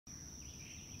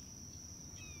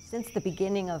Since the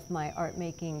beginning of my art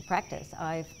making practice,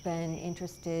 I've been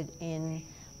interested in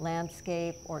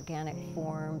landscape, organic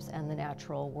forms, and the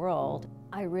natural world.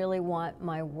 I really want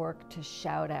my work to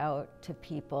shout out to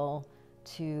people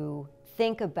to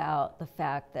think about the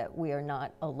fact that we are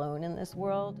not alone in this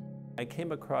world. I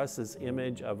came across this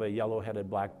image of a yellow-headed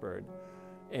blackbird,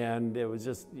 and it was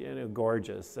just,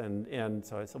 gorgeous. And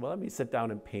so I said, well, let me sit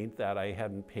down and paint that. I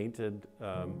hadn't painted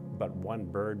but one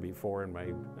bird before in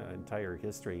my entire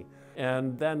history.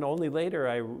 And then only later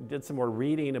I did some more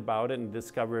reading about it and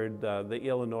discovered the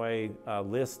Illinois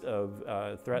list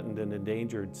of threatened and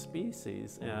endangered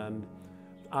species. And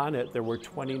on it there were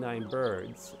 29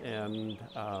 birds. And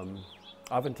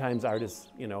oftentimes artists,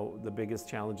 the biggest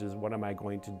challenge is, what am I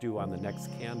going to do on the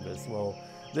next canvas? Well,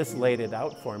 this laid it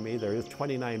out for me. There's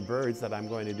 29 birds that I'm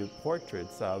going to do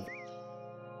portraits of.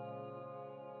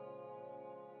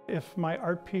 If my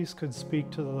art piece could speak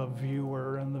to the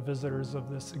viewer and the visitors of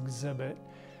this exhibit,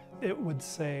 it would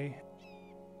say,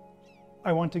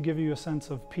 I want to give you a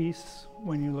sense of peace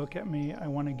when you look at me. I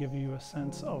want to give you a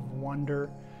sense of wonder.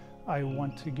 I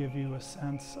want to give you a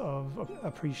sense of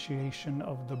appreciation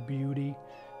of the beauty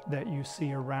that you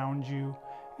see around you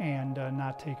and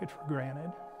not take it for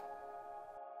granted.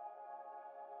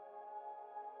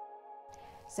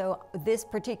 So this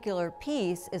particular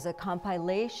piece is a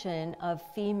compilation of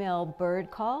female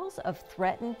bird calls of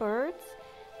threatened birds,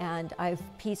 and I've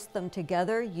pieced them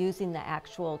together using the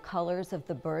actual colors of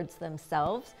the birds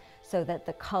themselves so that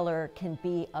the color can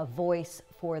be a voice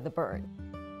for the bird.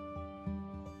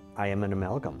 I am an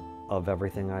amalgam of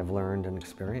everything I've learned and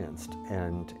experienced,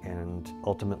 and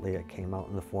ultimately it came out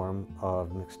in the form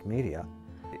of mixed media.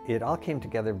 It all came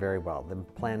together very well. The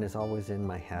plan is always in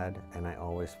my head, and I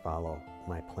always follow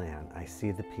my plan. I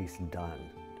see the piece done.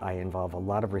 I involve a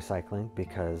lot of recycling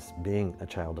because, being a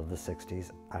child of the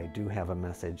 60s, I do have a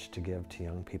message to give to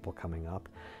young people coming up,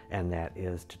 and that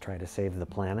is to try to save the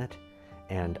planet,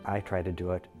 and I try to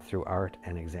do it through art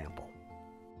and example.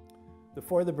 The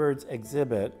For the Birds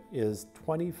exhibit is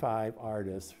 25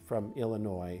 artists from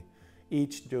Illinois,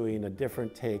 each doing a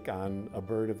different take on a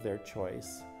bird of their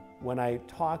choice. When I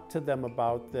talked to them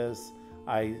about this,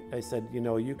 I said,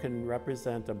 you can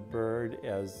represent a bird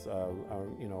as a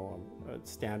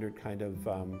standard kind of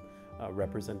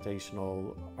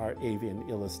representational avian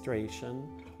illustration,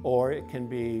 or it can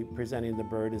be presenting the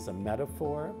bird as a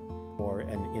metaphor or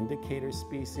an indicator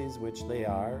species, which they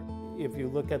are. If you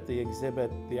look at the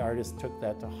exhibit, the artist took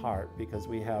that to heart because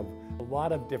we have a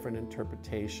lot of different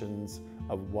interpretations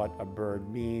of what a bird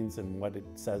means and what it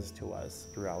says to us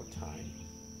throughout time.